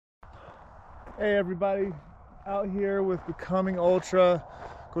Hey everybody, out here with Becoming Ultra.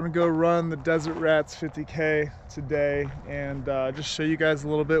 Going to go run the Desert Rats 50K today and just show you guys a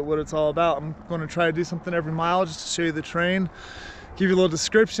little bit what it's all about. I'm going to try to do something every mile just to show you the terrain, give you a little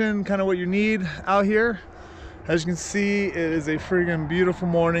description, kind of what you need out here. As you can see, it is a friggin' beautiful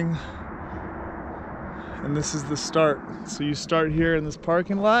morning and this is the start. So you start here in this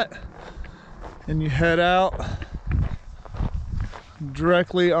parking lot and you head out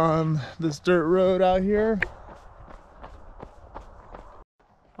directly on this dirt road out here.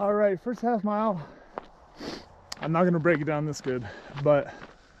 All right, first half mile, I'm not gonna break it down this good, but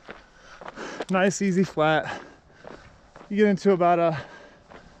nice, easy, flat. You get into about a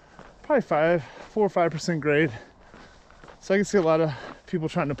probably 4 or 5% grade. So I can see a lot of people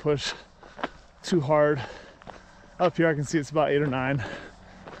trying to push too hard. Up here I can see it's about 8 or 9.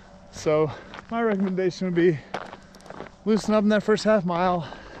 So my recommendation would be loosen up in that first half mile,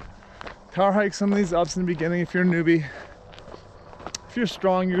 power hike some of these ups in the beginning if you're a newbie. If you're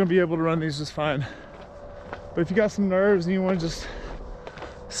strong, you're gonna be able to run these just fine. But if you got some nerves and you wanna just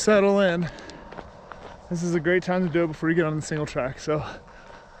settle in, this is a great time to do it before you get on the single track. So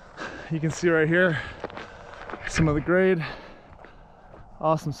you can see right here, some of the grade.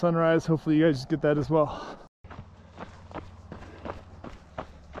 Awesome sunrise, hopefully you guys just get that as well.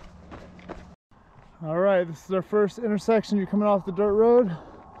 All right, this is our first intersection. You're coming off the dirt road,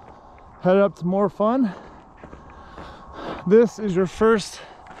 headed up to more fun. This is your first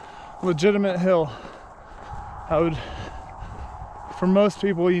legitimate hill. For most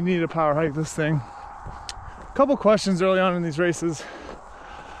people, you need to power hike this thing. A couple questions early on in these races.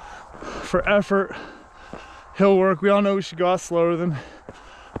 For effort, hill work, we all know we should go out slower than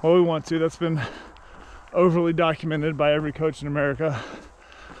what we want to. That's been overly documented by every coach in America.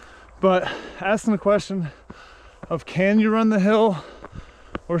 But asking the question of can you run the hill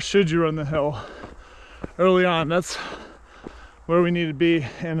or should you run the hill early on, that's where we need to be.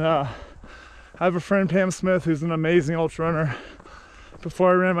 And I have a friend, Pam Smith, who's an amazing ultra runner.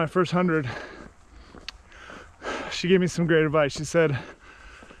 Before I ran my first 100, she gave me some great advice. She said,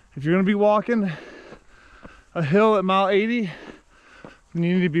 if you're gonna be walking a hill at mile 80, then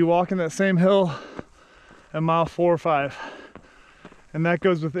you need to be walking that same hill at mile 4 or 5. And that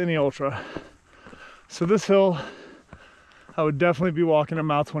goes with any ultra. So this hill, I would definitely be walking at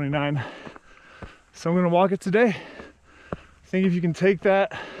mile 29. So I'm gonna walk it today. I think if you can take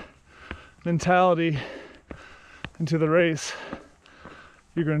that mentality into the race,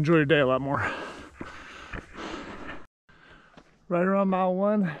 you're gonna enjoy your day a lot more. Right around mile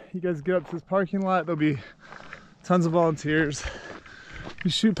 1, you guys get up to this parking lot, there'll be tons of volunteers.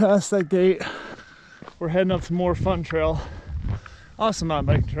 You shoot past that gate, we're heading up to more fun trail. Awesome mountain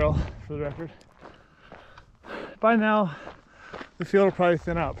biking trail, for the record. By now, the field will probably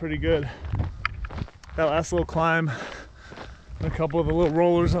thin out pretty good. That last little climb and a couple of the little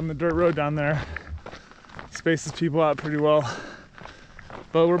rollers on the dirt road down there spaces people out pretty well.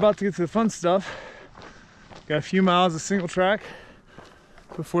 But we're about to get to the fun stuff. Got a few miles of single track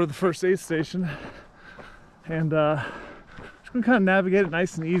before the first aid station. And just gonna kind of navigate it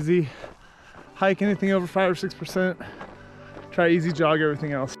nice and easy. Hike anything over 5 or 6%. Try easy jog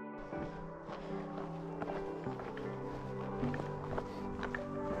everything else.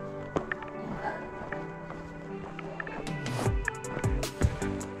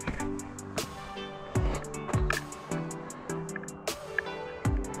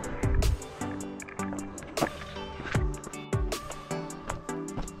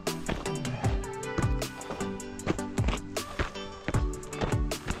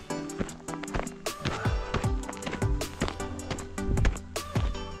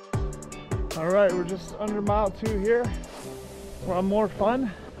 All right, we're just under mile 2 here. We're on more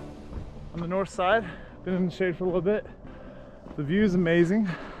fun on the north side. Been in the shade for a little bit. The view is amazing.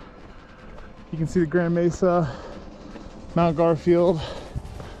 You can see the Grand Mesa, Mount Garfield,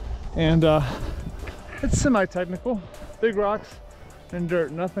 and it's semi-technical. Big rocks and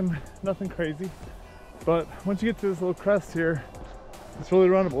dirt, nothing crazy. But once you get to this little crest here, it's really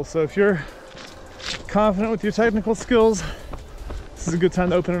runnable. So if you're confident with your technical skills, this is a good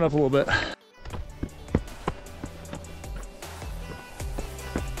time to open it up a little bit.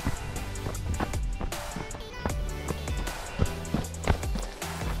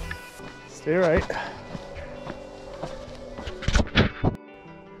 Stay right.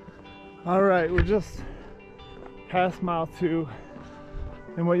 All right, we're just past mile 2.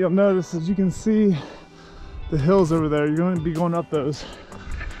 And what you'll notice is you can see the hills over there. You're going to be going up those.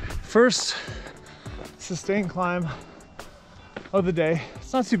 First sustained climb of the day.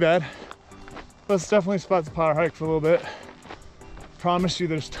 It's not too bad, but it's definitely a spot to power hike for a little bit. Promise you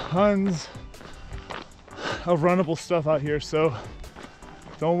there's tons of runnable stuff out here, so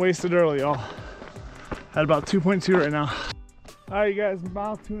don't waste it early, y'all. At about 2.2 right now. All right, you guys,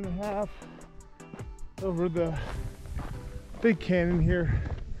 mile 2.5 over the big canyon here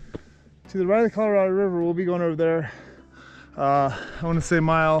to the right of the Colorado River. We'll be going over there. I want to say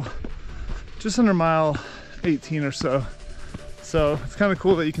just under mile 18 or so. So it's kind of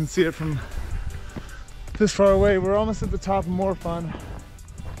cool that you can see it from this far away. We're almost at the top of More Fun.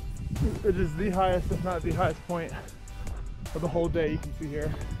 It is the highest, if not the highest point of the whole day. You can see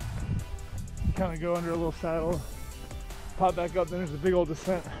here. You kind of go under a little saddle, pop back up, then there's a big old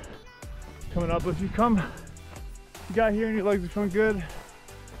descent coming up. But if you got here and your legs are feeling good,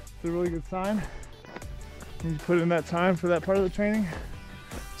 it's a really good sign. You put in that time for that part of the training.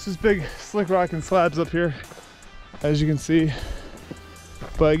 It's just big slick rock and slabs up here, as you can see.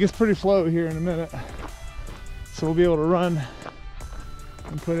 But it gets pretty flowy here in a minute. So we'll be able to run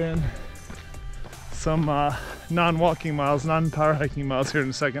and put in some non-walking miles, non-power hiking miles here in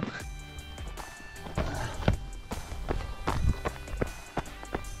a second.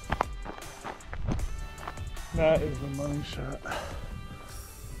 That is a money shot.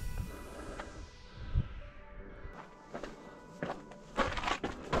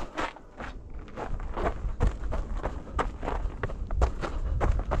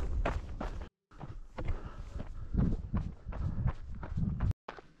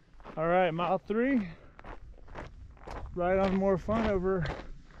 All right, mile 3, right on More Fun over,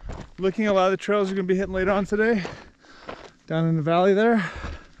 looking at a lot of the trails you're gonna be hitting later on today, down in the valley there. And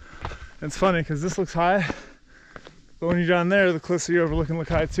it's funny because this looks high, but when you're down there, the cliffs that you're overlooking look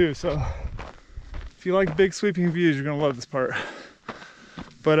high too. So if you like big sweeping views, you're gonna love this part.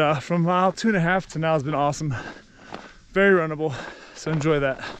 But from mile 2.5 to now has been awesome. Very runnable, so enjoy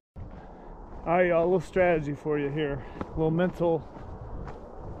that. All right, y'all, a little strategy for you here. A little mental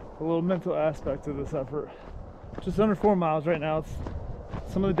aspect of this effort. Just under 4 miles right now. It's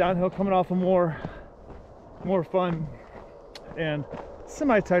some of the downhill coming off of More Fun and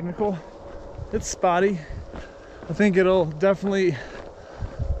semi-technical. It's spotty. I think it'll definitely,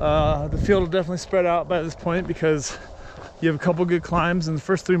 the field will definitely spread out by this point because you have a couple good climbs. In the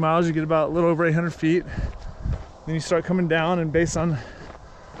first 3 miles, you get about a little over 800 feet. Then you start coming down, and based on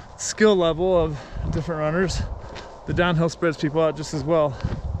skill level of different runners, the downhill spreads people out just as well.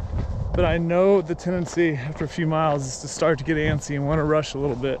 But I know the tendency after a few miles is to start to get antsy and want to rush a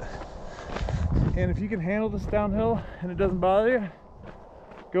little bit. And if you can handle this downhill and it doesn't bother you,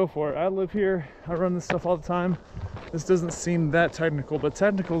 go for it. I live here, I run this stuff all the time. This doesn't seem that technical, but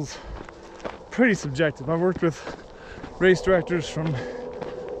technical's pretty subjective. I've worked with race directors from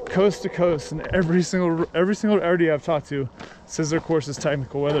coast to coast, and every single RD I've talked to says their course is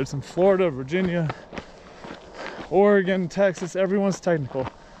technical, whether it's in Florida, Virginia, Oregon, Texas, everyone's technical.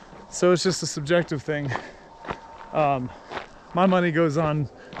 So it's just a subjective thing. My money goes on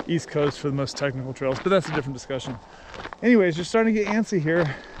East Coast for the most technical trails, but that's a different discussion. Anyways, you're starting to get antsy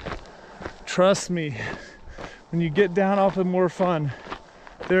here. Trust me, when you get down off of More Fun,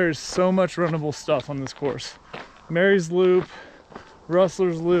 there is so much runnable stuff on this course. Mary's Loop,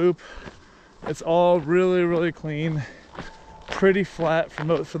 Rustler's Loop, it's all really, really clean. Pretty flat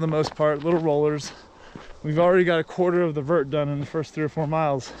for the most part, little rollers. We've already got a quarter of the vert done in the first 3 or 4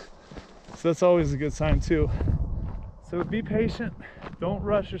 miles. So that's always a good sign too. So be patient, don't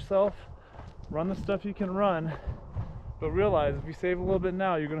rush yourself, run the stuff you can run, but realize if you save a little bit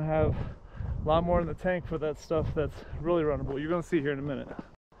now, you're gonna have a lot more in the tank for that stuff that's really runnable. You're gonna see here in a minute.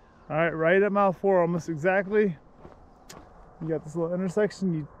 All right, right at mile 4, almost exactly. You got this little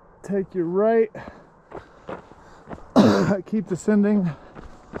intersection, you take your right, keep descending.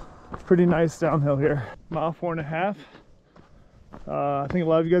 Pretty nice downhill here. Mile 4.5. I think a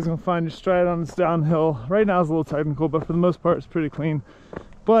lot of you guys are gonna find your stride on this downhill. Right now it's a little technical, but for the most part it's pretty clean.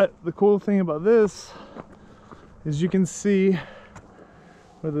 But the cool thing about this is you can see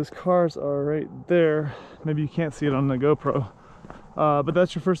where those cars are right there. Maybe you can't see it on the GoPro, but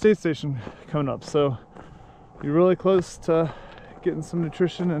that's your first aid station coming up. So you're really close to getting some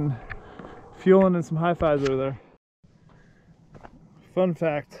nutrition and fueling and some high fives over there. Fun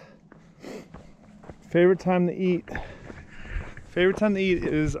fact, favorite time to eat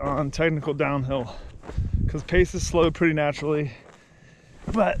is on technical downhill, because pace is slowed pretty naturally,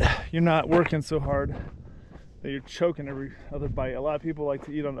 but you're not working so hard that you're choking every other bite. A lot of people like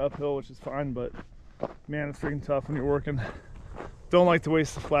to eat on uphill, which is fine, but man, it's freaking tough when you're working. Don't like to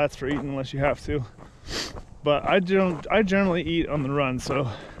waste the flats for eating unless you have to, but I generally eat on the run. So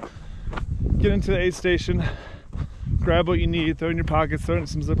get into the aid station, grab what you need, throw it in your pockets, throw it in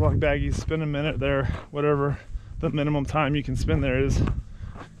some Ziploc baggies, spend a minute there, whatever the minimum time you can spend there is,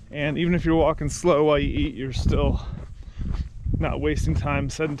 And even if you're walking slow while you eat, you're still not wasting time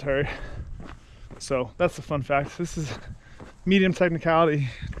sedentary. So that's the fun fact. This is medium technicality,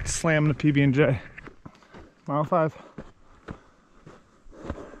 slamming the PB&J. Mile 5.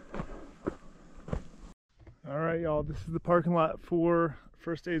 All right, y'all, this is the parking lot for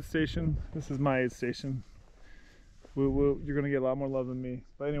first aid station. This is my aid station. You're gonna get a lot more love than me.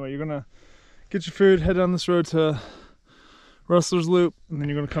 But anyway, you're gonna get your food, head down this road to Rustler's Loop, and then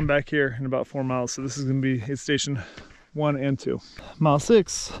you're gonna come back here in about 4 miles. So this is gonna be aid station 1 and 2. Mile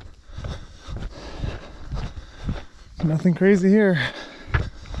 6. Nothing crazy here.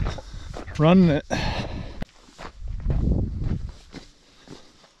 Running it.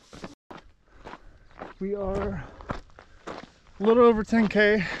 We are a little over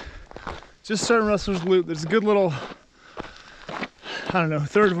 10K. Just starting Rustler's Loop. There's a good little, I don't know,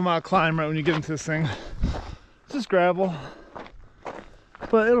 1/3 of a mile climb right when you get into this thing. It's just gravel,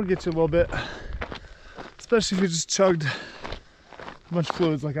 but it'll get you a little bit, especially if you just chugged a bunch of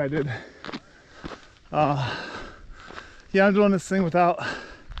fluids like I did. Yeah, I'm doing this thing without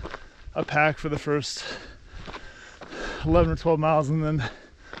a pack for the first 11 or 12 miles, and then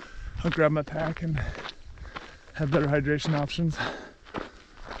I'll grab my pack and have better hydration options.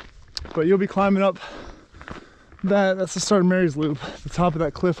 But you'll be climbing up that's the start of Mary's Loop, the top of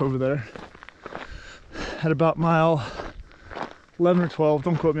that cliff over there, at about mile 11 or 12,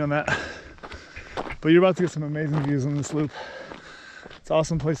 don't quote me on that. But you're about to get some amazing views on this loop. It's an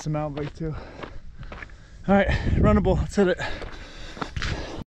awesome place to mountain bike too. All right, runnable, let's hit it.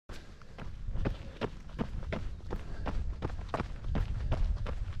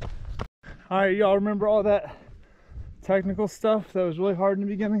 All right, y'all remember all that technical stuff that was really hard in the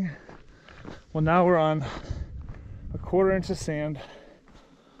beginning? Well, now we're on a 1/4 inch of sand.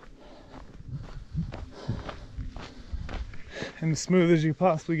 And as smooth as you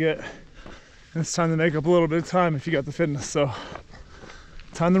possibly get. And it's time to make up a little bit of time if you got the fitness. So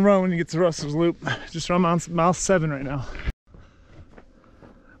time to run when you get to Rustler's Loop. Just run mile 7 right now.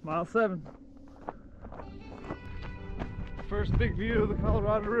 Mile 7. First big view of the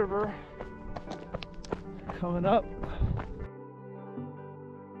Colorado River coming up.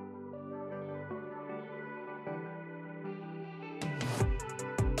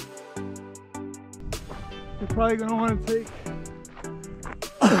 You're probably going to want to take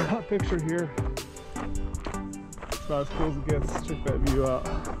a picture here. It's about as cool as it gets. Check that view out.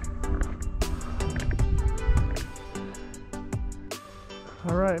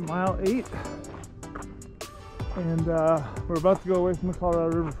 All right, mile 8. And we're about to go away from the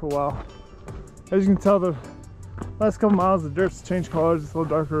Colorado River for a while. As you can tell, the last couple miles the dirt's changed colors. It's a little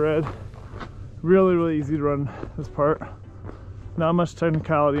darker red. Really, really easy to run this part. Not much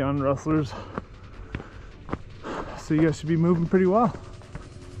technicality on Rustlers. So you guys should be moving pretty well.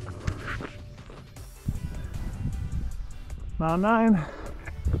 Mile 9.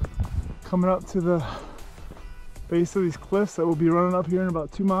 Coming up to the base of these cliffs that we'll be running up here in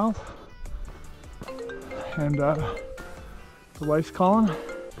about 2 miles. And the wife's calling. I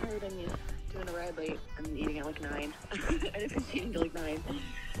heard I'm doing a ride late. I'm eating at like 9. I didn't finish eating till like 9.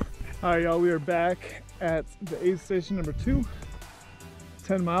 Alright, y'all, we are back at the aid station number 2.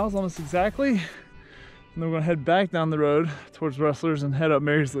 10 miles almost exactly. And then we're gonna head back down the road towards Rustlers and head up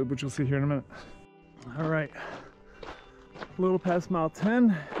Mary's Loop, which you'll see here in a minute. Alright, a little past mile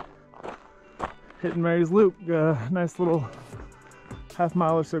 10. Hitting Mary's Loop. Nice little half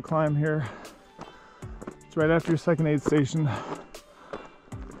mile or so climb here. It's right after your second aid station.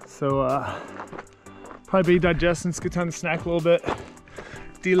 So probably digesting. It's a good time to snack a little bit,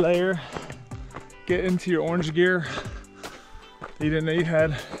 delayer, get into your orange gear that you didn't know you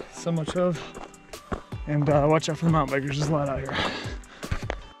had so much of, and watch out for the mountain bikers. There's a lot out here.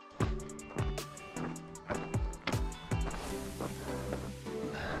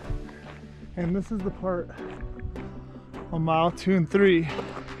 And this is the part on mile 2 and 3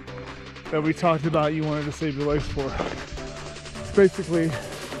 that we talked about you wanted to save your life for. It's basically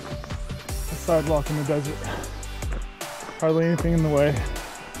a sidewalk in the desert. Hardly anything in the way.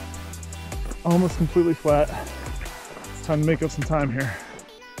 Almost completely flat. It's time to make up some time here.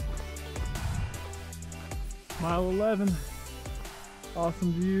 Mile 11.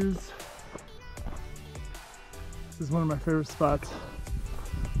 Awesome views. This is one of my favorite spots.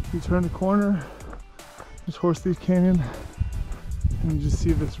 You turn the corner, there's Horse Thief Canyon, and you just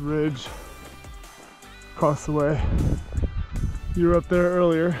see this ridge across the way. You were up there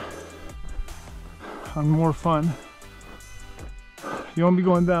earlier on More Fun. You won't be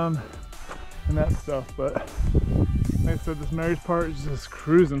going down in that stuff, but like I said, this Mary's part is just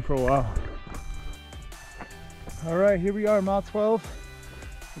cruising for a while. All right, here we are, mile 12.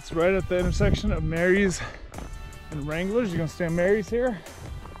 It's right at the intersection of Mary's and Wranglers. You're gonna stay on Mary's here.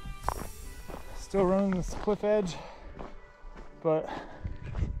 Still running this cliff edge, but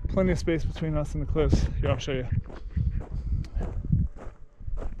plenty of space between us and the cliffs. Here, I'll show you.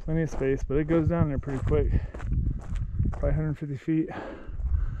 Plenty of space, but it goes down there pretty quick. Probably 150 feet.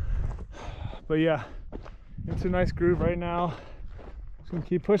 But yeah, it's a nice groove right now. Just gonna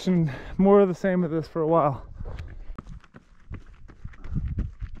keep pushing more of the same of this for a while.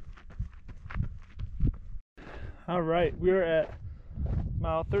 All right, we're at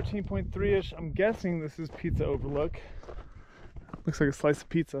mile 13.3-ish. I'm guessing this is Pizza Overlook. Looks like a slice of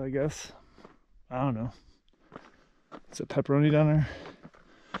pizza, I guess. I don't know. Is it pepperoni down there?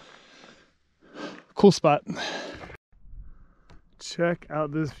 Cool spot. Check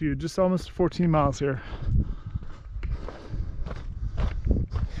out this view. Just almost 14 miles here.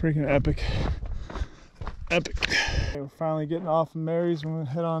 Freaking epic. Epic. Okay, we're finally getting off of Mary's. We're gonna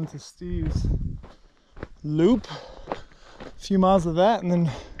head on to Steve's Loop. A few miles of that, and then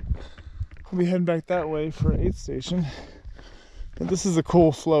we'll be heading back that way for aid station. But this is a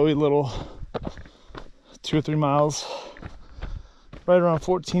cool, flowy little 2 or 3 miles. Right around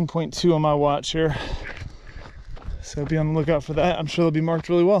 14.2 on my watch here. So be on the lookout for that. I'm sure they'll be marked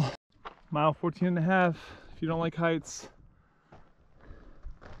really well. Mile 14.5, if you don't like heights.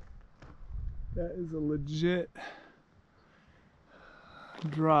 That is a legit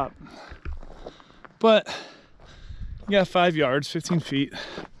drop. But you got 5 yards, 15 feet.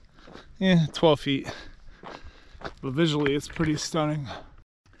 Yeah, 12 feet. But visually, it's pretty stunning.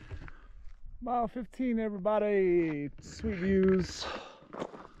 Mile 15, everybody. Sweet views.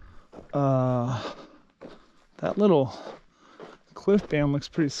 That little cliff band looks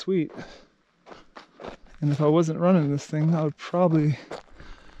pretty sweet. And if I wasn't running this thing, I would probably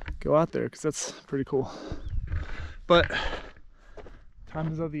go out there because that's pretty cool. But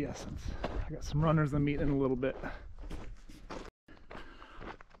time is of the essence. I got some runners I'm meeting in a little bit.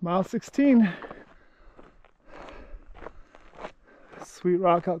 Mile 16. Sweet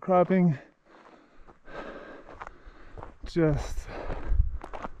rock outcropping. Just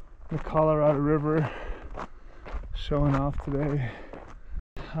the Colorado River showing off today.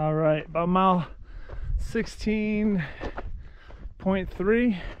 All right, about mile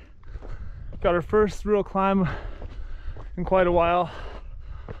 16.3. Got our first real climb in quite a while.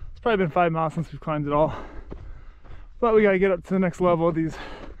 It's probably been 5 miles since we've climbed it all. But we gotta get up to the next level of these.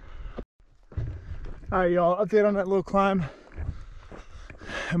 All right, y'all, update on that little climb.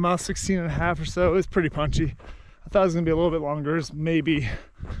 At mile 16.5 or so, it's pretty punchy. I thought it was gonna be a little bit longer. It's maybe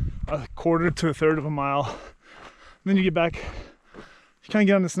a quarter to a third of a mile. And then you get back, you kind of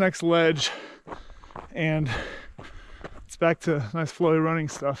get on this next ledge, and it's back to nice flowy running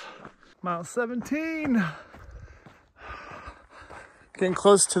stuff. Mile 17. Getting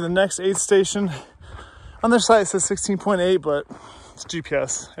close to the next aid station. On their site it says 16.8, but it's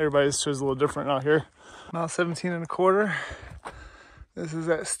GPS. Everybody's shows a little different out here. Mile 17.25. This is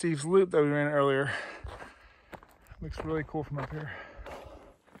that Steve's Loop that we ran earlier. Looks really cool from up here.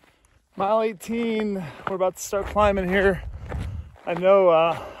 Mile 18, we're about to start climbing here. I know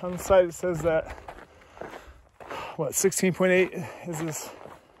on the site it says that, 16.8 is this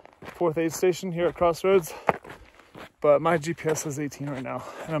 4th aid station here at Crossroads. But my GPS says 18 right now,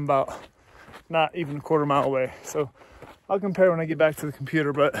 and I'm about not even a quarter mile away. So I'll compare when I get back to the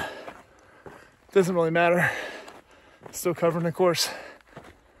computer, but it doesn't really matter. Still covering the course.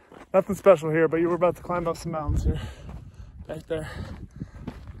 Nothing special here, but you were about to climb up some mountains here. Back there.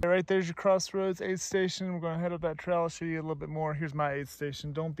 Right there's your Crossroads aid station. We're gonna head up that trail. I'll show you a little bit more. Here's my aid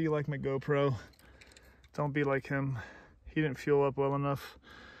station. Don't be like my GoPro. Don't be like him. He didn't fuel up well enough,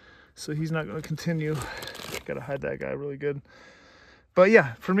 so he's not gonna continue. Gotta hide that guy really good. But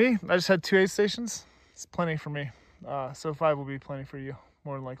yeah, for me, I just had 2 aid stations. It's plenty for me. So 5 will be plenty for you,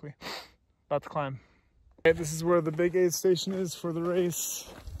 more than likely. About to climb. Okay, this is where the big aid station is for the race.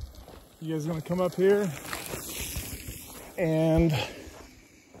 You guys are gonna come up here and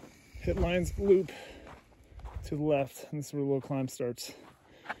hit Lions Loop to the left, and this is where the little climb starts.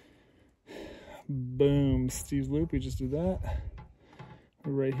 Boom, Steve's Loop, we just did that.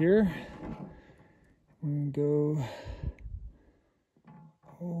 We're right here. We're gonna go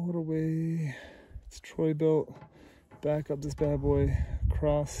all the way, it's Troy Built, back up this bad boy,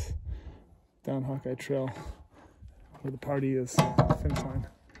 across, down Hawkeye Trail, where the party is, finish line.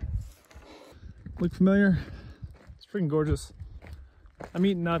 Look familiar? It's freaking gorgeous. I'm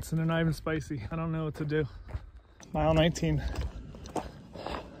eating nuts and they're not even spicy. I don't know what to do. Mile 19.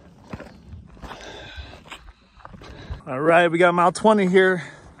 All right, we got mile 20 here.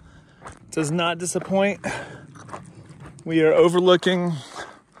 Does not disappoint. We are overlooking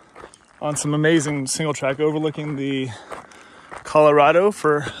on some amazing single track overlooking the Colorado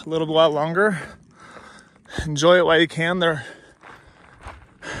for a little while longer. Enjoy it while you can.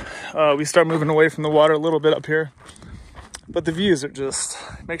 We start moving away from the water a little bit up here, but the views are just,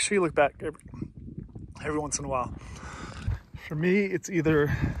 make sure you look back every once in a while. For me, it's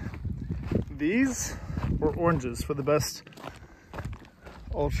either these or oranges for the best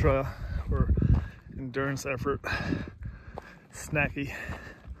ultra or endurance effort. Snacky.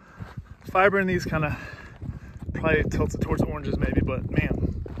 Fiber in these kind of probably tilts it towards oranges maybe, but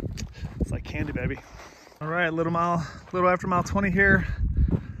man, it's like candy, baby. All right, little after mile 20 here,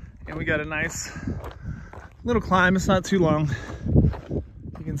 and we got a nice little climb. It's not too long.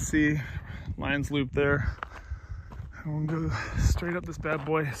 You can see Lions Loop there. I'm gonna go straight up this bad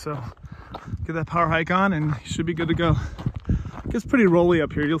boy, so get that power hike on and you should be good to go. It gets pretty rolly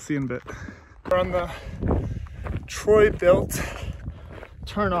up here, you'll see in a bit. We're on the Troy Built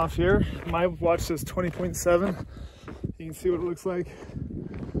turn off here. My watch says 20.7. You can see what it looks like.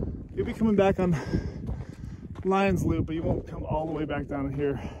 You'll be coming back on Lions Loop, but you won't come all the way back down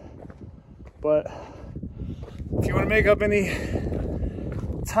here. But if you want to make up any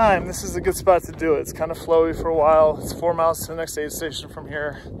time, this is a good spot to do it. It's kind of flowy for a while. It's 4 miles to the next aid station from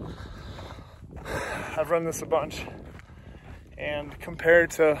here. I've run this a bunch, and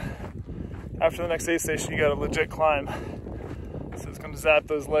compared to after the next aid station, you got a legit climb. So it's going to zap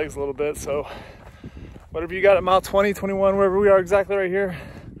those legs a little bit. So whatever you got at mile 20, 21, wherever we are exactly right here,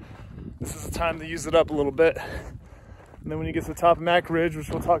 this is the time to use it up a little bit. And then when you get to the top of Mac Ridge, which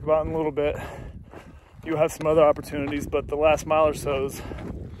we'll talk about in a little bit, you'll have some other opportunities, but the last mile or so is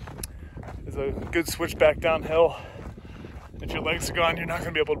a good switch back downhill. If your legs are gone, you're not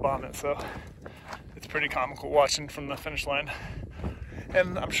going to be able to bomb it. So it's pretty comical watching from the finish line.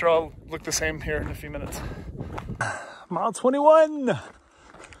 And I'm sure I'll look the same here in a few minutes. Mile 21.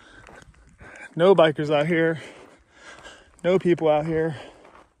 No bikers out here. No people out here.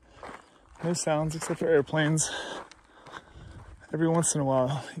 No sounds except for airplanes. Every once in a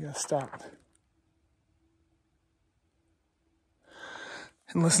while, you gotta stop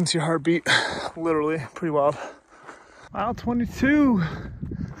and listen to your heartbeat. Literally, pretty wild. Mile 22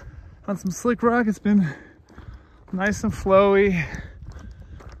 on some slick rock. It's been nice and flowy.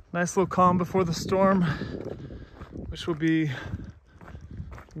 Nice little calm before the storm, which will be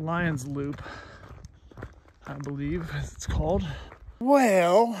Lions Loop, I believe it's called.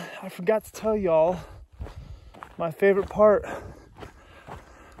 Well, I forgot to tell y'all my favorite part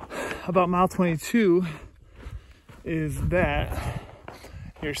about mile 22 is that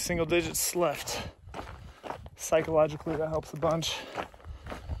your single digits left. Psychologically, that helps a bunch.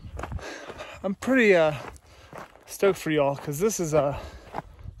 I'm pretty stoked for y'all, because this is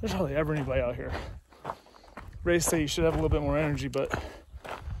there's hardly ever anybody out here. Race day, you should have a little bit more energy, but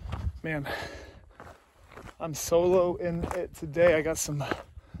man, I'm solo in it today. I got some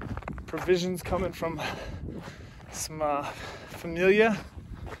provisions coming from some familia.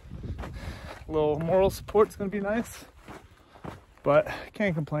 A little moral support's gonna be nice, but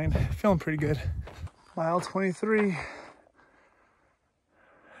can't complain. Feeling pretty good. Mile 23.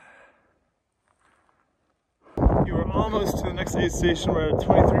 You are almost to the next aid station. We're at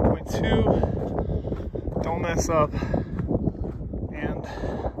 23.2. Don't mess up. And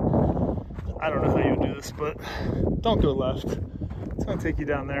I don't know how you would do this, but don't go left. It's gonna take you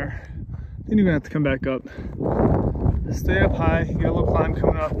down there. Then you're gonna have to come back up. Stay up high. You got a little climb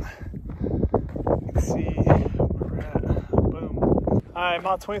coming up. You can see where we're at. Boom. All right,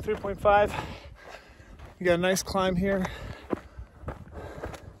 mile 23.5. You got a nice climb here.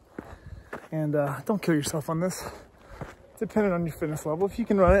 And don't kill yourself on this. Depending on your fitness level, if you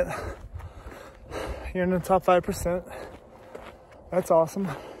can run it, you're in the top 5%. That's awesome.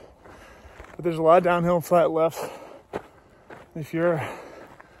 But there's a lot of downhill and flat left. If you're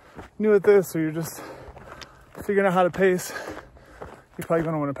new at this, or you're just figuring out how to pace, you're probably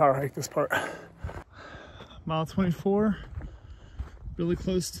gonna want to power hike this part. Mile 24, really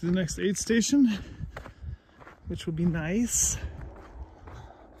close to the next aid station, which will be nice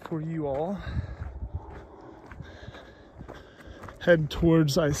for you all. Head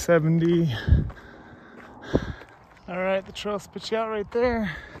towards I-70. All right, the trail spits you out right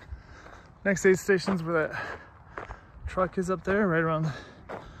there. Next aid station's where that truck is up there, right around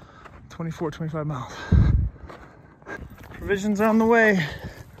 24, 25 miles. Provisions are on the way.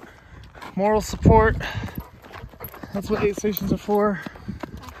 Moral support. That's what aid stations are for.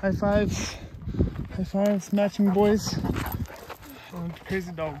 High fives. High fives, matching boys.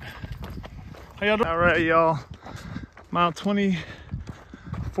 Crazy dog. How y'all doing? All right, y'all. Mile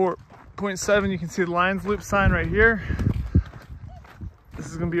 24.7. You can see the Lions Loop sign right here. This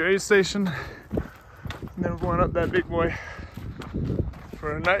is gonna be our aid station. And then we're going up that big boy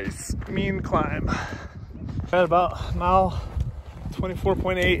for a nice, mean climb. At about mile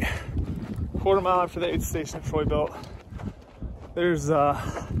 24.8, quarter mile after the aid station Troy built. There's a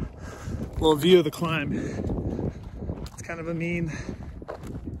little view of the climb. It's kind of a mean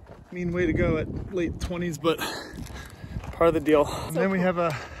way to go at late 20s, but part of the deal. And then we have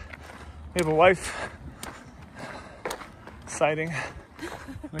a wife sighting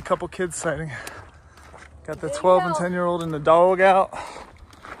and a couple kids sighting. Got the 12 and 10-year-old in the dog out.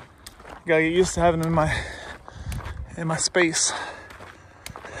 Gotta get used to having them in my space.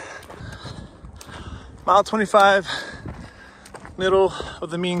 Mile 25, middle of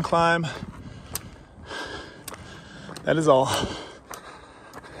the mean climb. That is all.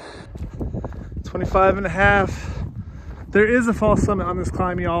 25 and a half. There is a false summit on this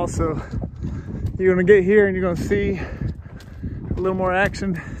climb, y'all, so you're gonna get here and you're gonna see a little more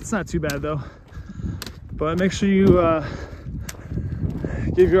action. It's not too bad though. But make sure you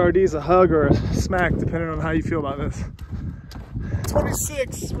give your RDs a hug or a smack, depending on how you feel about this.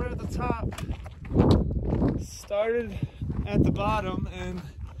 26, we're at the top. Started at the bottom and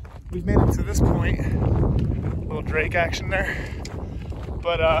we've made it to this point. A little Drake action there.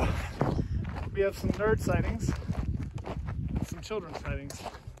 But we have some nerd sightings, some children's sightings.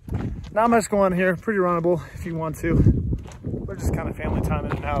 Not much going on here, pretty runnable if you want to. We're just kind of family time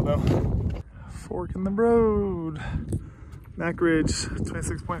in and out though. Fork in the road. Mac Ridge,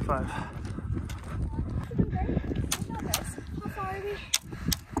 26.5. How far are we?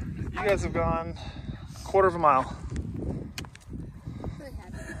 You guys have gone a quarter of a mile.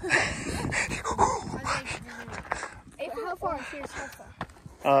 How far? Here's how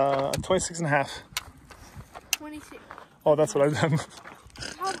far? 26 and a half. 26. Oh, that's what I've done.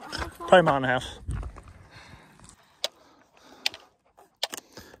 How far? Probably a mile and a half.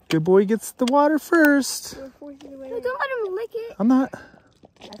 Good boy gets the water first. No, don't let him lick it. I'm not.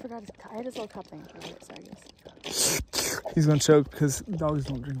 I forgot I had his little cup thing. So I guess. He's gonna choke because dogs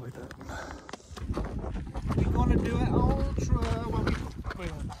don't drink like that. We're gonna do it ultra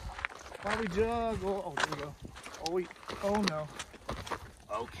while we juggle. Oh, there we go. Oh wait. Oh no.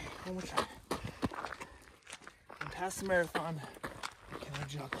 Okay, one more time. I'm past the marathon. Can I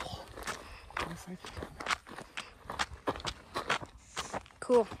juggle? Yes, I can.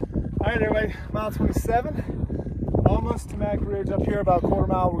 Cool. All right, everybody. Mile 27. Almost to Mac Ridge. Up here about a quarter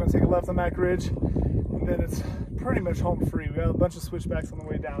mile. We're gonna take a left on Mac Ridge, and then it's pretty much home free. We got a bunch of switchbacks on the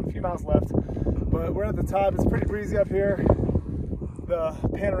way down. A few miles left, but we're at the top. It's pretty breezy up here. The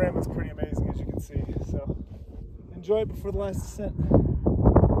panorama is pretty amazing, as you can see. So enjoy it before the last descent.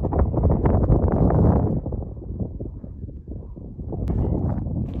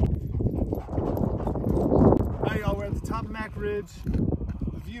 All right, y'all. We're at the top of Mac Ridge.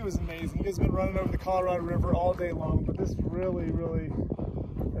 The view is amazing. You guys have been running over the Colorado River all day long, but this really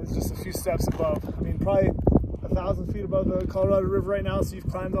is just a few steps above. I mean, probably 1,000 feet above the Colorado River right now, so you've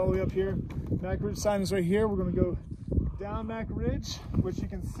climbed all the way up here. Mac Ridge sign is right here. We're gonna go down Mac Ridge, which you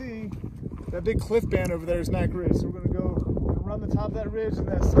can see, that big cliff band over there is Mac Ridge. So we're gonna go run the top of that ridge, and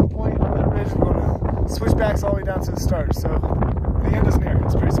then at some point on that ridge, we're gonna switch backs all the way down to the start. So the end is near.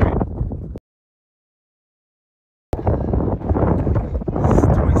 It's pretty sweet.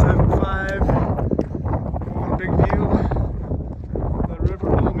 27.5. One big view. The river.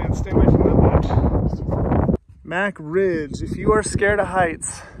 Oh man, stay away from that ledge. Mac Ridge. If you are scared of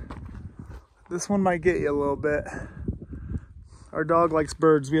heights, this one might get you a little bit. Our dog likes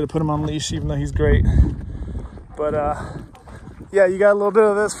birds. We had to put him on leash, even though he's great. But yeah, you got a little bit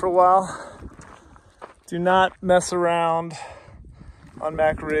of this for a while. Do not mess around on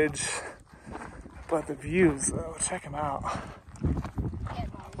Mac Ridge. But the views, though, check them out.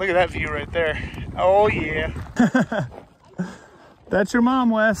 Look at that view right there. Oh yeah. That's your mom,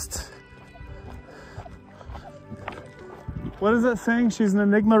 West. What is that saying? She's an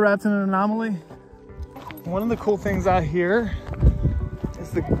enigma wrapped in an anomaly. One of the cool things out here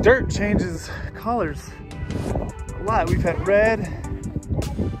is the dirt changes colors a lot. We've had red,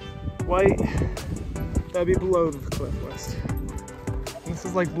 white, that'd be below the cliff, West. And this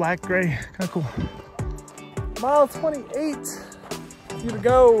is like black, gray, kind of cool. Mile 28, few to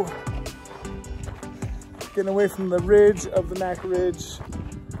go. Getting away from the ridge of the Mac Ridge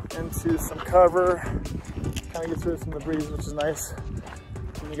into some cover. Kind of gets rid from the breeze, which is nice.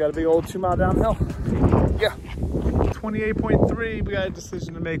 And you got a big old 2 mile downhill. Yeah. 28.3, we got a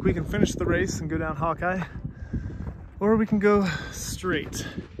decision to make. We can finish the race and go down Hawkeye, or we can go straight.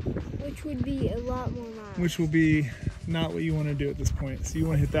 Which would be a lot more miles. Which will be not what you want to do at this point. So you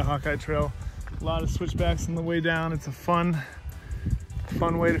want to hit that Hawkeye trail. A lot of switchbacks on the way down. It's a fun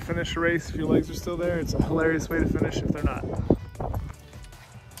fun way to finish a race if your legs are still there. It's a hilarious way to finish if they're not.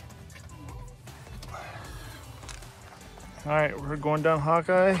 All right, we're going down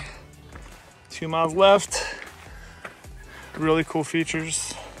Hawkeye. 2 miles left. Really cool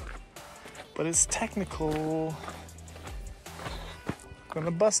features, but it's technical. Gonna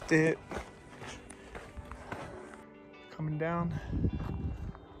bust it. Coming down,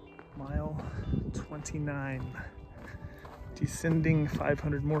 mile 29. Descending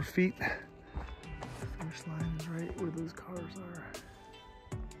 500 more feet. The finish line is right where those cars are.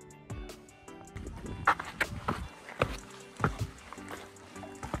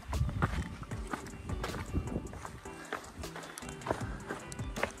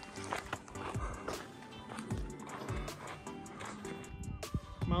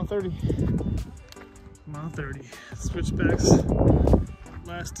 Mile 30. Mile 30. Switchbacks.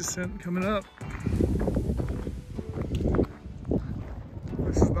 Last descent coming up.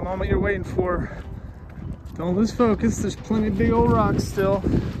 This is the moment you're waiting for. Don't lose focus. There's plenty of big old rocks still.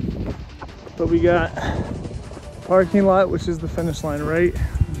 But we got parking lot, which is the finish line right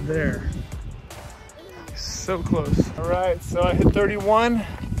there. So close. All right, so I hit 31. A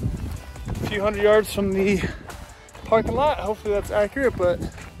few hundred yards from the parking lot. Hopefully that's accurate, but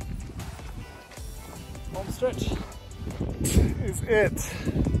home stretch is it.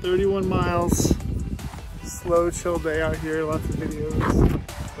 31 miles. Slow, chill day out here. Lots of videos,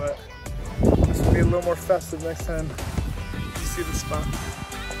 but this will be a little more festive next time you see the spot.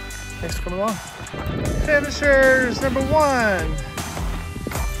 Thanks for coming along. Finishers number 1.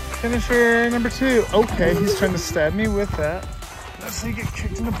 Finisher number 2. Okay, he's trying to stab me with that. Let's see you get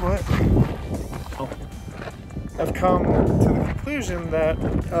kicked in the butt. I've come to the conclusion that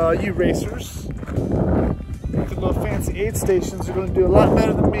you racers with the little fancy aid stations are going to do a lot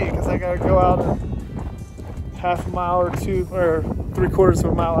better than me, because I got to go out and half a mile or 2 or 3/4 of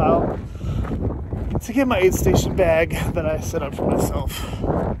a mile out to get my aid station bag that I set up for myself.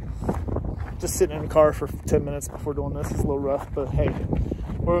 Just sitting in the car for 10 minutes before doing this is a little rough, but hey,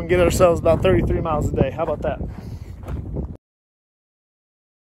 we're going to get ourselves about 33 miles a day. How about that?